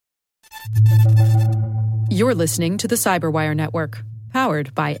You're listening to the Cyberwire Network,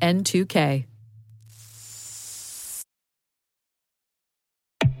 powered by N2K.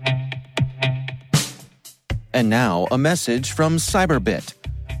 And now, a message from Cyberbit.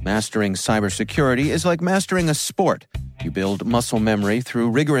 Mastering cybersecurity is like mastering a sport. You build muscle memory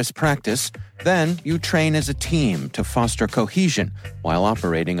through rigorous practice, then you train as a team to foster cohesion while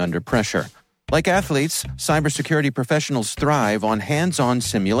operating under pressure. Like athletes, cybersecurity professionals thrive on hands-on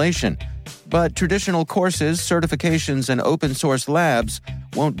simulation. But traditional courses, certifications, and open-source labs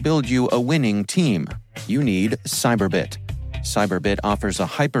won't build you a winning team. You need Cyberbit. Cyberbit offers a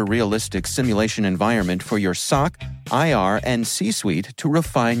hyper-realistic simulation environment for your SOC, IR, and C-suite to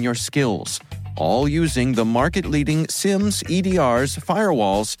refine your skills, all using the market-leading SIMs, EDRs,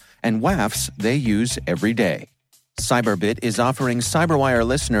 firewalls, and WAFs they use every day. Cyberbit is offering Cyberwire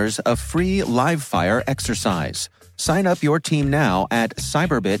listeners a free live-fire exercise. Sign up your team now at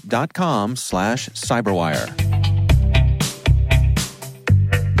cyberbit.com/cyberwire.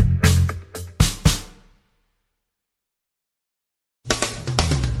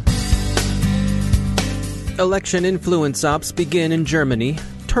 Election influence ops begin in Germany.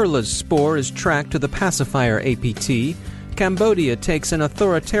 Turla's spore is tracked to the pacifier APT. Cambodia takes an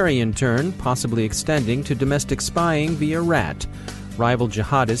authoritarian turn, possibly extending to domestic spying via RAT. Rival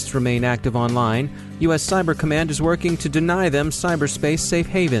jihadists remain active online. U.S. Cyber Command is working to deny them cyberspace safe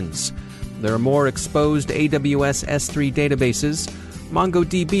havens. There are more exposed AWS S3 databases.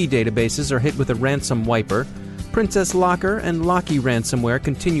 MongoDB databases are hit with a ransom wiper. Princess Locker and Locky ransomware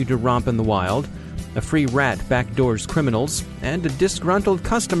continue to romp in the wild. A free rat backdoors criminals, and a disgruntled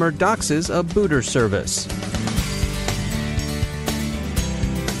customer doxes a booter service.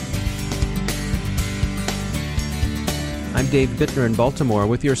 I'm Dave Bittner in Baltimore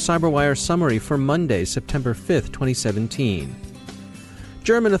with your Cyberwire summary for Monday, September 5th, 2017.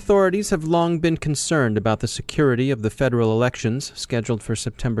 German authorities have long been concerned about the security of the federal elections scheduled for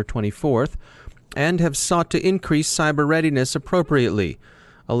September 24th and have sought to increase cyber readiness appropriately.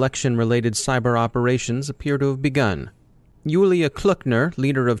 Election-related cyber operations appear to have begun. Julia Klöckner,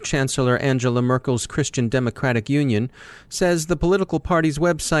 leader of Chancellor Angela Merkel's Christian Democratic Union, says the political party's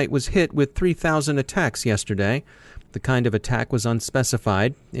website was hit with 3,000 attacks yesterday. The kind of attack was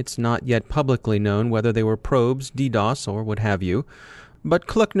unspecified. It's not yet publicly known whether they were probes, DDoS, or what have you. But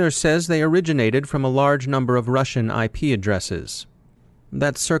Klöckner says they originated from a large number of Russian IP addresses.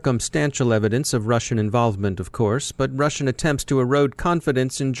 That's circumstantial evidence of Russian involvement, of course, but Russian attempts to erode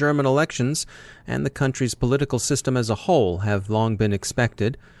confidence in German elections and the country's political system as a whole have long been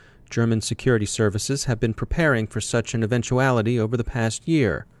expected. German security services have been preparing for such an eventuality over the past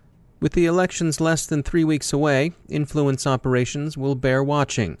year. With the elections less than 3 weeks away, influence operations will bear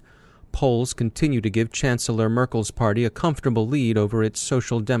watching. Polls continue to give Chancellor Merkel's party a comfortable lead over its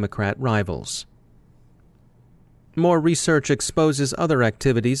Social Democrat rivals. More research exposes other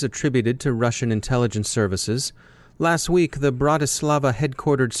activities attributed to Russian intelligence services. Last week, the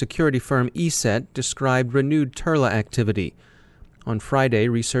Bratislava-headquartered security firm ESET described renewed Turla activity. On Friday,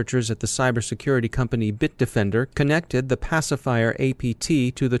 researchers at the cybersecurity company Bitdefender connected the pacifier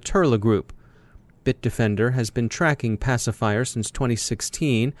APT to the Turla group. Bitdefender has been tracking pacifier since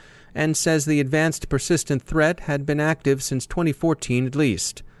 2016 and says the advanced persistent threat had been active since 2014 at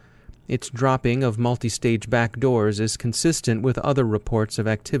least. Its dropping of multi-stage backdoors is consistent with other reports of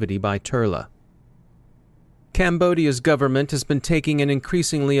activity by Turla. Cambodia's government has been taking an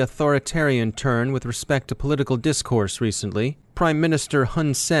increasingly authoritarian turn with respect to political discourse recently. Prime Minister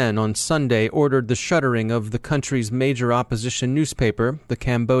Hun Sen on Sunday ordered the shuttering of the country's major opposition newspaper, the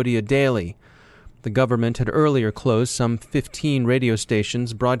Cambodia Daily. The government had earlier closed some 15 radio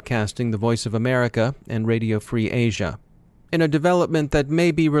stations broadcasting the Voice of America and Radio Free Asia. In a development that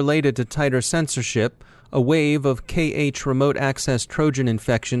may be related to tighter censorship, a wave of KH remote access Trojan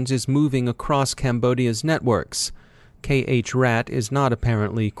infections is moving across Cambodia's networks. KHRAT is not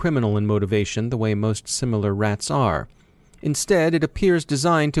apparently criminal in motivation the way most similar rats are. Instead, it appears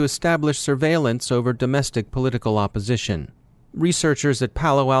designed to establish surveillance over domestic political opposition. Researchers at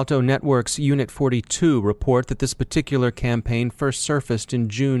Palo Alto Network's Unit 42 report that this particular campaign first surfaced in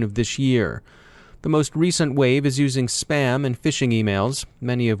June of this year. The most recent wave is using spam and phishing emails,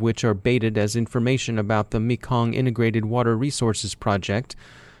 many of which are baited as information about the Mekong Integrated Water Resources Project,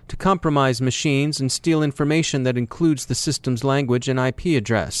 to compromise machines and steal information that includes the system's language and IP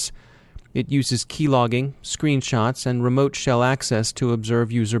address. It uses keylogging, screenshots, and remote shell access to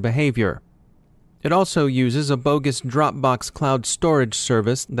observe user behavior. It also uses a bogus Dropbox cloud storage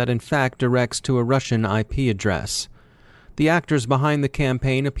service that in fact directs to a Russian IP address. The actors behind the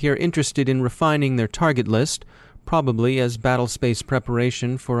campaign appear interested in refining their target list, probably as battlespace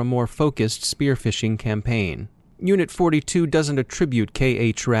preparation for a more focused spearphishing campaign. Unit 42 doesn't attribute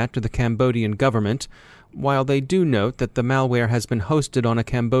KHRAT to the Cambodian government. While they do note that the malware has been hosted on a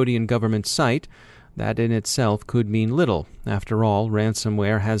Cambodian government site, that in itself could mean little. After all,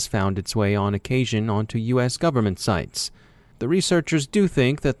 ransomware has found its way on occasion onto U.S. government sites. The researchers do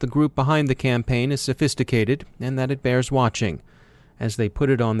think that the group behind the campaign is sophisticated and that it bears watching. As they put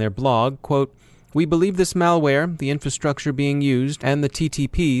it on their blog, quote, "We believe this malware, the infrastructure being used, and the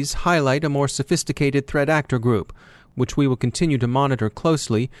TTPs highlight a more sophisticated threat actor group, which we will continue to monitor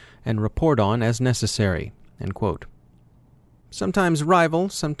closely and report on as necessary." End quote. Sometimes rival,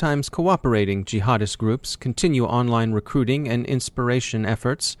 sometimes cooperating jihadist groups continue online recruiting and inspiration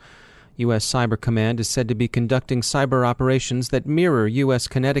efforts. U.S. Cyber Command is said to be conducting cyber operations that mirror U.S.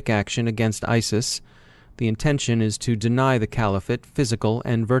 kinetic action against ISIS. The intention is to deny the caliphate physical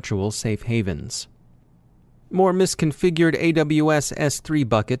and virtual safe havens. More misconfigured AWS S3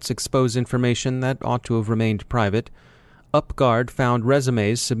 buckets expose information that ought to have remained private. UpGuard found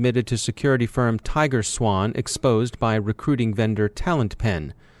resumes submitted to security firm TigerSwan exposed by recruiting vendor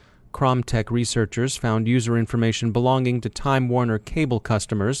TalentPen. Cromtech researchers found user information belonging to Time Warner Cable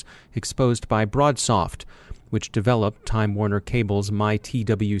customers exposed by Broadsoft, which developed Time Warner Cable's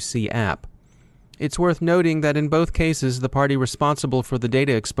MyTWC app. It's worth noting that in both cases the party responsible for the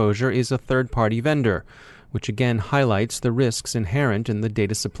data exposure is a third-party vendor, which again highlights the risks inherent in the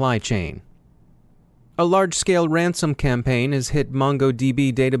data supply chain. A large-scale ransom campaign has hit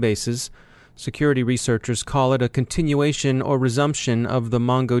MongoDB databases. Security researchers call it a continuation or resumption of the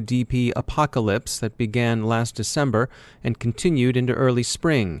MongoDB apocalypse that began last December and continued into early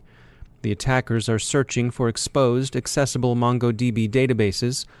spring. The attackers are searching for exposed, accessible MongoDB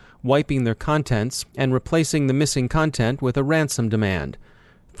databases, wiping their contents, and replacing the missing content with a ransom demand.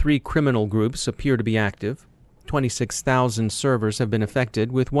 3 criminal groups appear to be active. 26,000 servers have been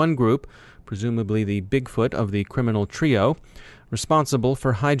affected, with one group, presumably the Bigfoot of the criminal trio, responsible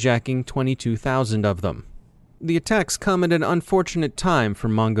for hijacking 22,000 of them. The attacks come at an unfortunate time for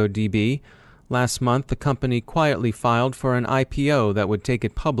MongoDB. Last month, the company quietly filed for an IPO that would take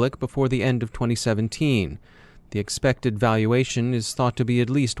it public before the end of 2017. The expected valuation is thought to be at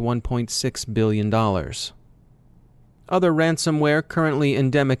least $1.6 billion. Other ransomware currently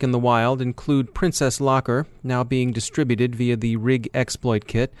endemic in the wild include Princess Locker, now being distributed via the Rig exploit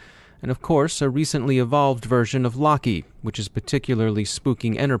kit, and of course a recently evolved version of Locky, which is particularly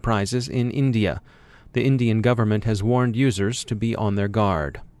spooking enterprises in India. The Indian government has warned users to be on their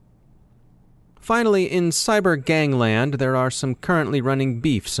guard. Finally, in cyber gangland, there are some currently running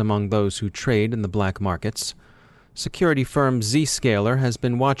beefs among those who trade in the black markets. Security firm Zscaler has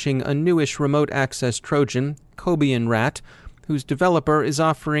been watching a newish remote access Trojan, KHRAT, whose developer is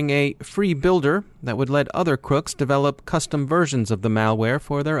offering a free builder that would let other crooks develop custom versions of the malware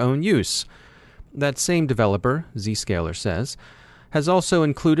for their own use. That same developer, Zscaler says, has also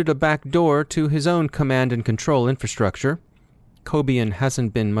included a backdoor to his own command and control infrastructure. Cobian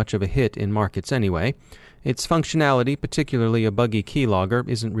hasn't been much of a hit in markets anyway. Its functionality, particularly a buggy keylogger,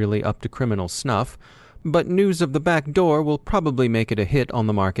 isn't really up to criminal snuff, but news of the backdoor will probably make it a hit on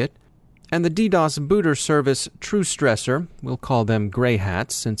the market. And the DDoS booter service TrueStressor, we'll call them gray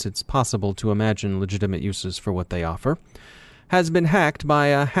hats since it's possible to imagine legitimate uses for what they offer, has been hacked by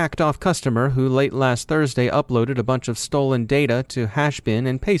a hacked-off customer who late last Thursday uploaded a bunch of stolen data to Hashbin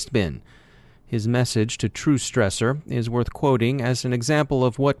and Pastebin. His message to TrueStressor is worth quoting as an example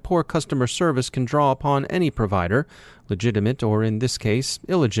of what poor customer service can draw upon any provider, legitimate or, in this case,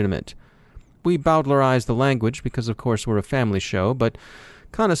 illegitimate. We bowdlerize the language because, of course, we're a family show, but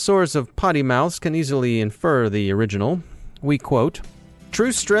connoisseurs of potty mouths can easily infer the original. We quote,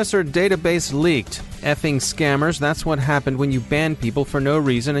 "TrueStressor database leaked. Effing scammers, that's what happened when you ban people for no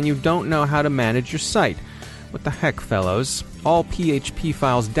reason and you don't know how to manage your site. What the heck, fellows? All PHP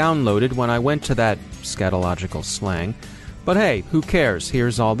files downloaded when I went to that scatological slang. But hey, who cares?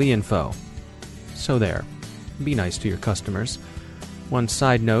 Here's all the info." So there. Be nice to your customers. One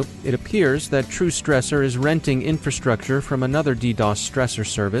side note, it appears that TrueStressor is renting infrastructure from another DDoS stressor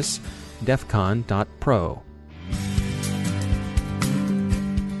service, defcon.pro.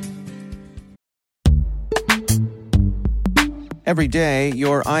 Every day,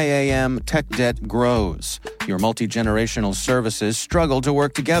 your IAM tech debt grows. Your multi-generational services struggle to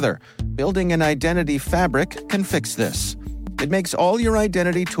work together. Building an identity fabric can fix this. It makes all your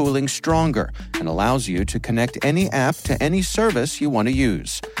identity tooling stronger and allows you to connect any app to any service you want to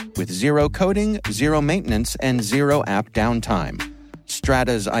use, with zero coding, zero maintenance, and zero app downtime.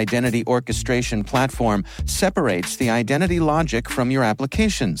 Strata's identity orchestration platform separates the identity logic from your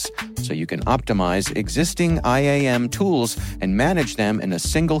applications, so you can optimize existing IAM tools and manage them in a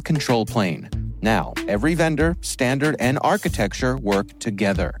single control plane. Now, every vendor, standard, and architecture work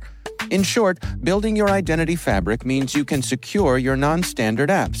together. In short, building your identity fabric means you can secure your non-standard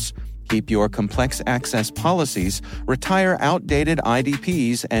apps, keep your complex access policies, retire outdated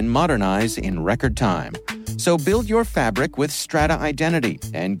IDPs, and modernize in record time. So build your fabric with Strata Identity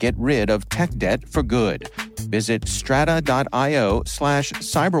and get rid of tech debt for good. Visit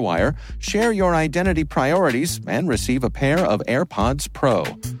strata.io/cyberwire, share your identity priorities, and receive a pair of AirPods Pro.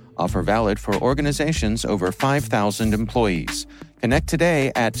 Offer valid for organizations over 5,000 employees. Connect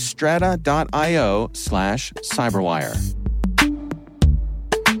today at strata.io/cyberwire.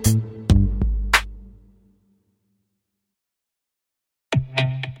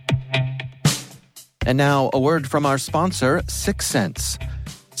 And now, a word from our sponsor, 6sense.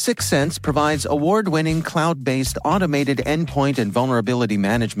 6sense provides award-winning cloud-based automated endpoint and vulnerability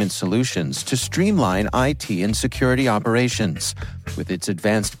management solutions to streamline IT and security operations. With its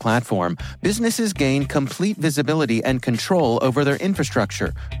advanced platform, businesses gain complete visibility and control over their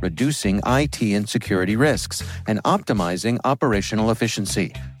infrastructure, reducing IT and security risks and optimizing operational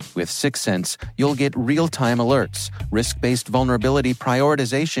efficiency. With 6sense, you'll get real-time alerts, risk-based vulnerability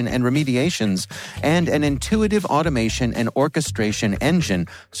prioritization and remediations, and an intuitive automation and orchestration engine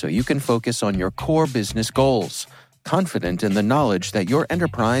so you can focus on your core business goals, confident in the knowledge that your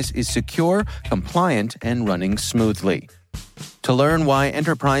enterprise is secure, compliant, and running smoothly. To learn why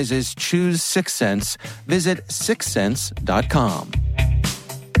enterprises choose 6sense, visit 6sense.com.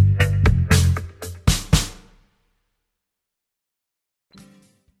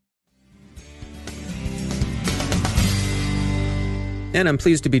 And I'm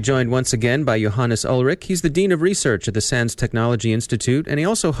pleased to be joined once again by Johannes Ulrich. He's the Dean of Research at the SANS Technology Institute, and he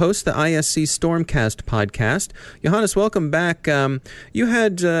also hosts the ISC Stormcast podcast. Johannes, welcome back. You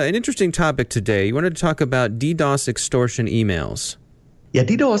had an interesting topic today. You wanted to talk about DDoS extortion emails. Yeah,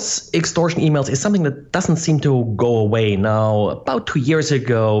 DDoS extortion emails is something that doesn't seem to go away. Now, about 2 years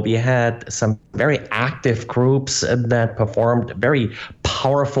ago, we had some very active groups that performed very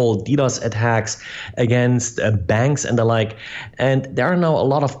powerful DDoS attacks against banks and the like. And there are now a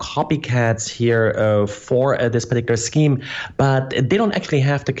lot of copycats here for this particular scheme, but they don't actually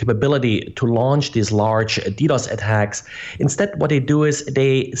have the capability to launch these large DDoS attacks. Instead, what they do is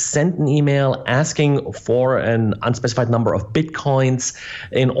they send an email asking for an unspecified number of Bitcoins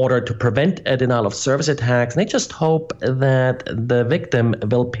in order to prevent a denial of service attacks. And they just hope that the victim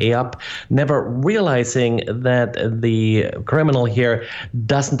will pay up, never realizing that the criminal here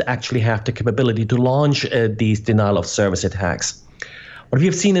doesn't actually have the capability to launch these denial of service attacks. What we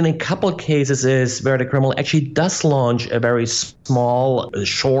have seen in a couple of cases is where the criminal actually does launch a very small,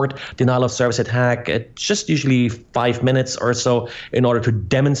 short denial of service attack, just usually 5 minutes or so, in order to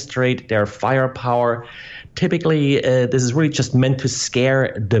demonstrate their firepower. Typically, this is really just meant to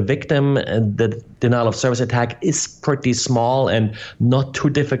scare the victim. The denial of service attack is pretty small and not too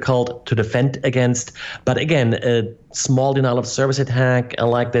difficult to defend against. But again, a small denial of service attack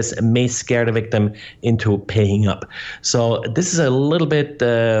like this may scare the victim into paying up. So this is a little bit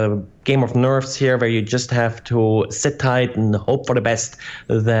game of nerves here, where you just have to sit tight and hope for the best,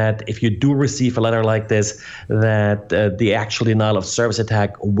 that if you do receive a letter like this, that the actual denial of service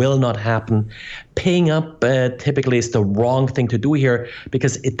attack will not happen. Paying up typically is the wrong thing to do here,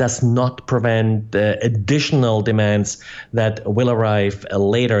 because it does not prevent additional demands that will arrive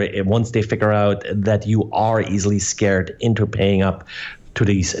later once they figure out that you are easily scared into paying up to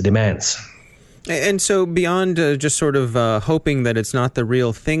these demands. And so beyond just sort of hoping that it's not the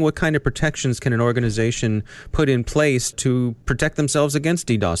real thing, what kind of protections can an organization put in place to protect themselves against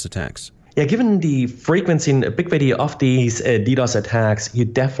DDoS attacks? Yeah, given the frequency and ubiquity of these DDoS attacks, you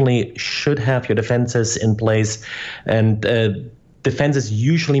definitely should have your defenses in place. And defenses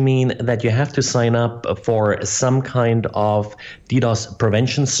usually mean that you have to sign up for some kind of DDoS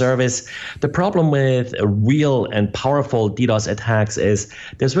prevention service. The problem with real and powerful DDoS attacks is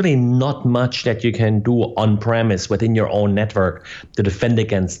there's really not much that you can do on-premise within your own network to defend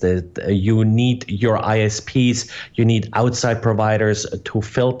against it. You need your ISPs, you need outside providers to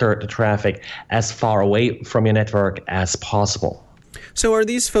filter the traffic as far away from your network as possible. So are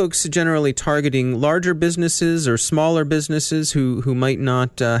these folks generally targeting larger businesses or smaller businesses who might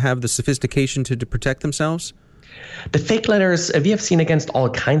not have the sophistication to protect themselves? The fake letters we have seen against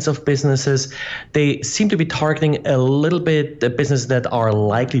all kinds of businesses. They seem to be targeting a little bit the businesses that are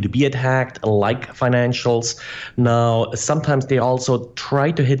likely to be attacked, like financials. Now, sometimes they also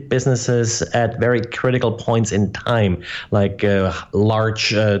try to hit businesses at very critical points in time, like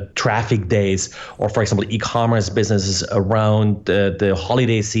large traffic days, or for example, e-commerce businesses around the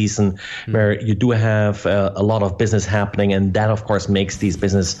holiday season, where you do have a lot of business happening, and that, of course, makes these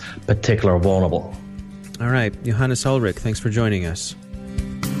businesses particularly vulnerable. All right, Johannes Ulrich, thanks for joining us.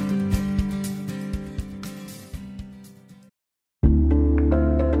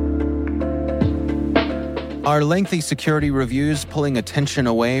 Are lengthy security reviews pulling attention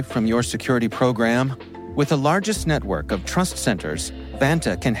away from your security program? With the largest network of trust centers,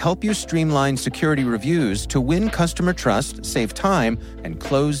 Vanta can help you streamline security reviews to win customer trust, save time, and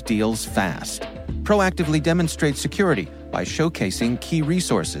close deals fast. Proactively demonstrate security by showcasing key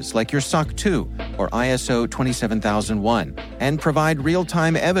resources like your SOC 2 or ISO 27001 and provide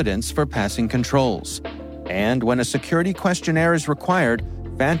real-time evidence for passing controls. And when a security questionnaire is required,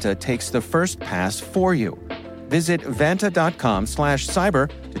 Vanta takes the first pass for you. Visit vanta.com/cyber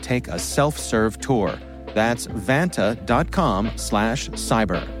to take a self-serve tour. That's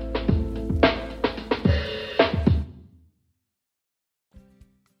vanta.com/cyber.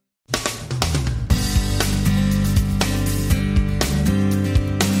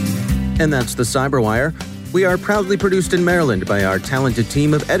 And that's the Cyberwire. We are proudly produced in Maryland by our talented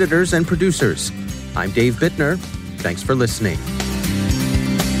team of editors and producers. I'm Dave Bittner. Thanks for listening.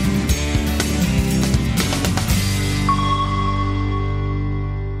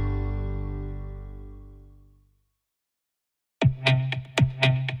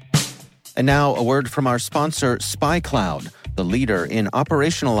 And now a word from our sponsor, SpyCloud, the leader in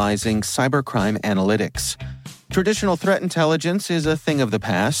operationalizing cybercrime analytics. Traditional threat intelligence is a thing of the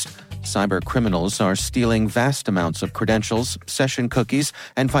past. Cyber criminals are stealing vast amounts of credentials, session cookies,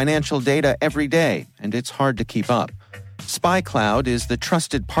 and financial data every day, and it's hard to keep up. SpyCloud is the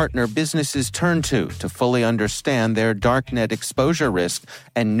trusted partner businesses turn to fully understand their darknet exposure risk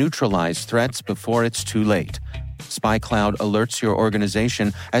and neutralize threats before it's too late. SpyCloud alerts your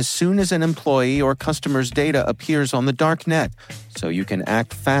organization as soon as an employee or customer's data appears on the darknet, so you can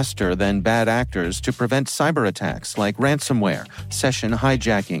act faster than bad actors to prevent cyber attacks like ransomware, session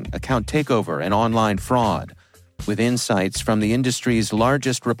hijacking, account takeover, and online fraud. With insights from the industry's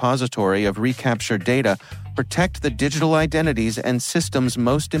largest repository of recaptured data, protect the digital identities and systems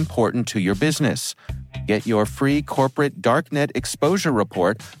most important to your business. Get your free corporate darknet exposure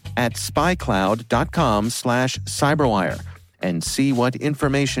report at spycloud.com/cyberwire and see what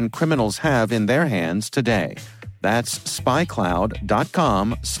information criminals have in their hands today. That's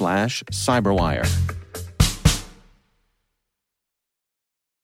spycloud.com/cyberwire.